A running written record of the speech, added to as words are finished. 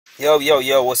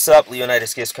Yo, what's up?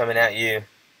 Leonidas Kiss coming at you.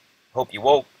 Hope you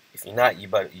woke. If you're not, you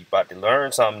about to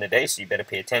learn something today, so you better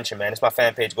pay attention, man. It's my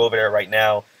fan page. Go over there right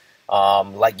now.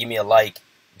 Give me a like,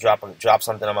 drop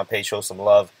something on my page, show some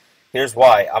love. Here's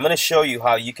why. I'm gonna show you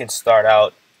how you can start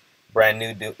out brand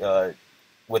new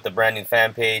with a brand new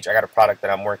fan page. I got a product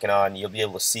that I'm working on. You'll be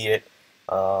able to see it.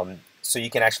 So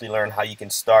you can actually learn how you can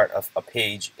start a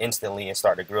page instantly and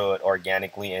start to grow it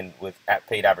organically and with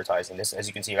paid advertising. This, as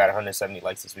you can see, I got 170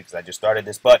 likes this week because I just started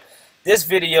this. But this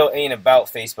video ain't about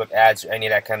Facebook ads or any of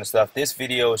that kind of stuff. This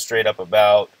video is straight up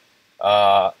about.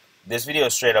 I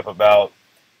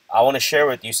want to share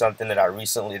with you something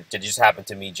that just happened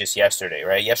to me just yesterday.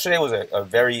 Right, yesterday was a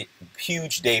very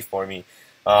huge day for me,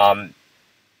 and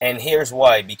here's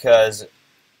why. Because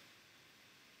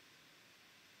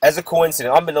as a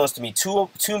coincidence, unbeknownst to me, two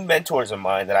mentors of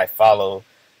mine that I follow,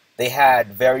 they had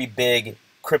very big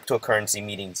cryptocurrency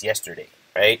meetings yesterday,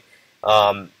 right?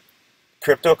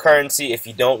 Cryptocurrency, if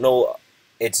you don't know,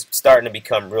 it's starting to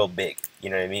become real big. You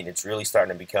know what I mean? It's really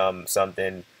starting to become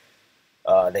something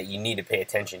that you need to pay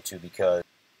attention to because,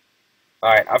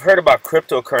 all right, I've heard about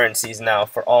cryptocurrencies now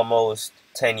for almost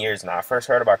 10 years now. I first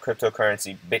heard about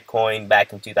cryptocurrency, Bitcoin,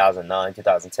 back in 2009,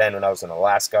 2010 when I was in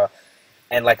Alaska.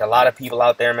 And like a lot of people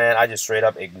out there, man, I just straight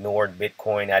up ignored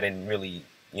Bitcoin. I didn't really,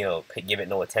 give it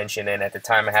no attention. And at the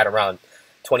time, I had around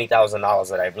 $20,000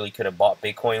 that I really could have bought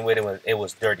Bitcoin with. It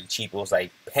was dirty cheap. It was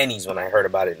like pennies when I heard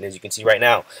about it. And as you can see right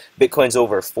now, Bitcoin's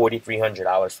over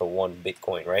 $4,300 for one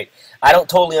Bitcoin, right? I don't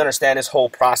totally understand this whole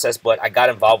process, but I got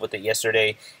involved with it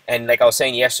yesterday. And like I was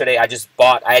saying yesterday, I just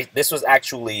bought. This was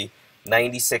actually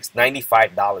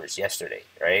 $95 yesterday,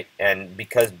 right? And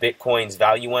because Bitcoin's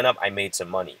value went up, I made some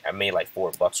money. I made like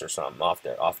 $4 or something off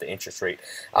the interest rate.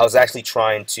 I was actually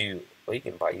trying to. Well, you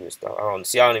can buy US stuff. I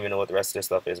don't even know what the rest of this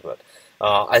stuff is, but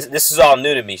this is all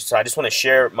new to me. So I just want to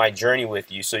share my journey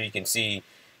with you, so you can see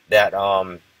that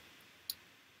I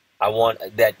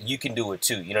want that you can do it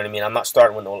too. You know what I mean? I'm not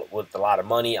starting with a lot of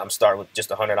money. I'm starting with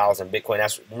just $100 in Bitcoin.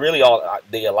 That's really all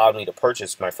they allowed me to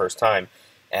purchase my first time.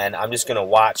 And I'm just gonna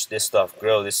watch this stuff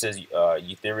grow. This is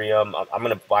Ethereum. I'm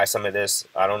gonna buy some of this.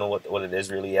 I don't know what it is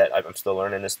really yet. I'm still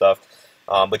learning this stuff.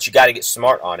 But you got to get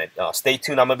smart on it. Stay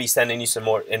tuned. I'm gonna be sending you some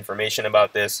more information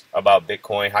about this, about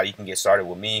Bitcoin, how you can get started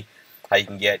with me, how you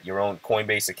can get your own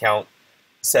Coinbase account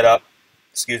set up.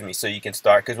 Excuse me, so you can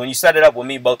start. Because when you set it up with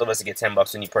me, both of us get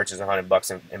 $10 when you purchase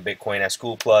 $100 in Bitcoin. That's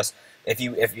cool. Plus, if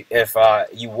you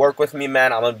work with me,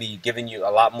 man, I'm gonna be giving you a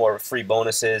lot more free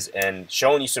bonuses and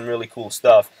showing you some really cool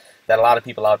stuff that a lot of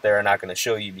people out there are not going to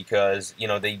show you because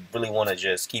they really want to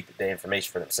just keep the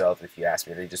information for themselves. If you ask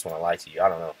me, they just want to lie to you. I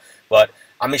don't know, but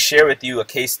I'm gonna share with you a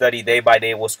case study day by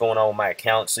day what's going on with my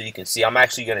account, so you can see. I'm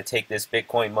actually going to take this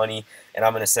Bitcoin money and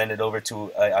I'm going to send it over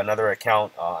to another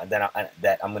account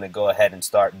that I'm going to go ahead and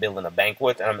start building a bank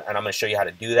with, and I'm going to show you how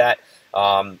to do that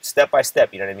step by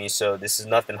step. You know what I mean? So this is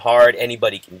nothing hard.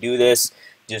 Anybody can do this.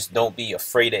 Just don't be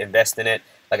afraid to invest in it.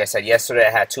 Like I said yesterday,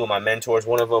 I had two of my mentors.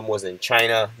 One of them was in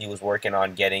China. He was working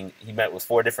on he met with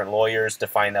 4 different lawyers to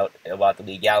find out about the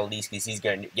legalities because he's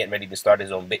getting ready to start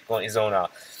his own Bitcoin, his own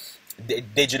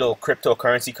digital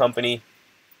cryptocurrency company.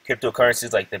 Cryptocurrency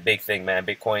is like the big thing, man.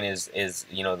 Bitcoin is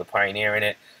the pioneer in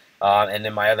it. And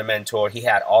then my other mentor, he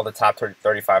had all the top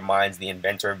 35 minds. The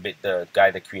inventor of the guy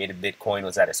that created Bitcoin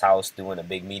was at his house doing a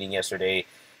big meeting yesterday.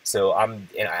 So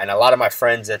and a lot of my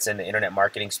friends that's in the internet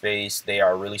marketing space, they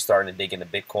are really starting to dig into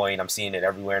Bitcoin. I'm seeing it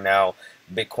everywhere now.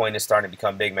 Bitcoin is starting to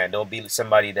become big, man. Don't be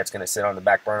somebody that's going to sit on the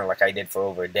back burner like I did for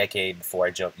over a decade before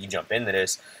you jump into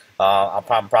this.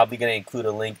 I'm probably going to include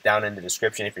a link down in the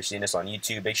description if you're seeing this on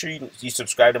YouTube. Make sure you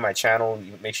subscribe to my channel.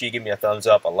 Make sure you give me a thumbs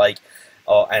up, a like.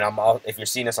 If you're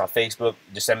seeing this on Facebook,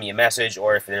 just send me a message,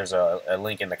 or if there's a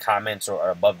link in the comments or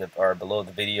above or below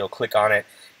the video, click on it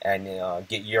and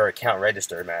get your account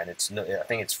registered, man. I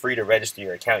think it's free to register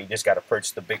your account. You just got to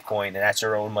purchase the Bitcoin, and that's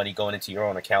your own money going into your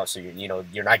own account. So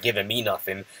you're not giving me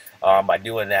nothing by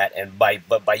doing that. And by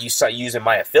you using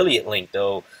my affiliate link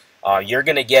though, you're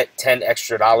gonna get $10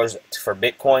 extra for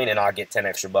Bitcoin, and I'll get 10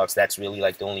 extra bucks. That's really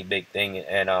like the only big thing,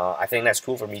 and I think that's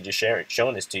cool for me just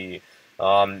showing this to you.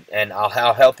 And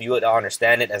I'll help you to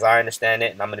understand it as I understand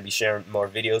it, and I'm going to be sharing more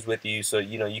videos with you so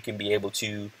you can be able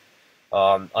to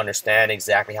understand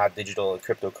exactly how digital and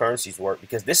cryptocurrencies work,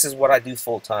 because this is what I do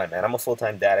full time, man. I'm a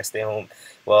full-time dad. I stay home.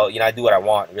 Well, I do what I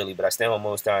want really, but I stay home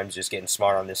most times just getting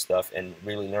smart on this stuff and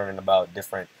really learning about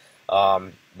different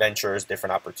ventures,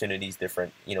 different opportunities,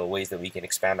 different ways that we can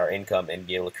expand our income and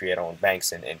be able to create our own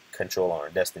banks and control our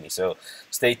own destiny. So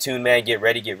stay tuned, man. Get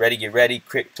ready, get ready, get ready.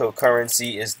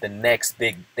 Cryptocurrency is the next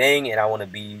big thing, and I want to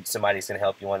be somebody that's going to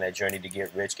help you on that journey to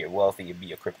get rich, get wealthy, and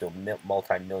be a crypto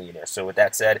multi-millionaire. So with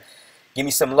that said, give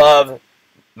me some love.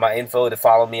 My info to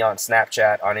follow me on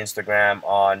Snapchat, on Instagram,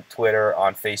 on Twitter,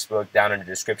 on Facebook, down in the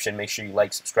description. Make sure you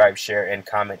like, subscribe, share, and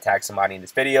comment, tag somebody in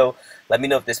this video. Let me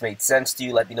know if this made sense to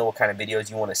you. Let me know what kind of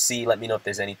videos you want to see. Let me know if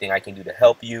there's anything I can do to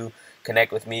help you.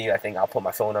 Connect with me. I think I'll put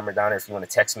my phone number down there. If you want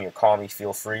to text me or call me,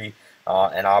 feel free.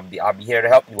 And I'll be here to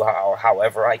help you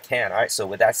however I can. All right. So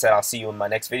with that said, I'll see you in my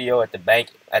next video at the bank,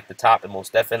 at the top, and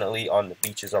most definitely on the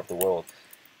beaches of the world.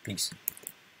 Peace.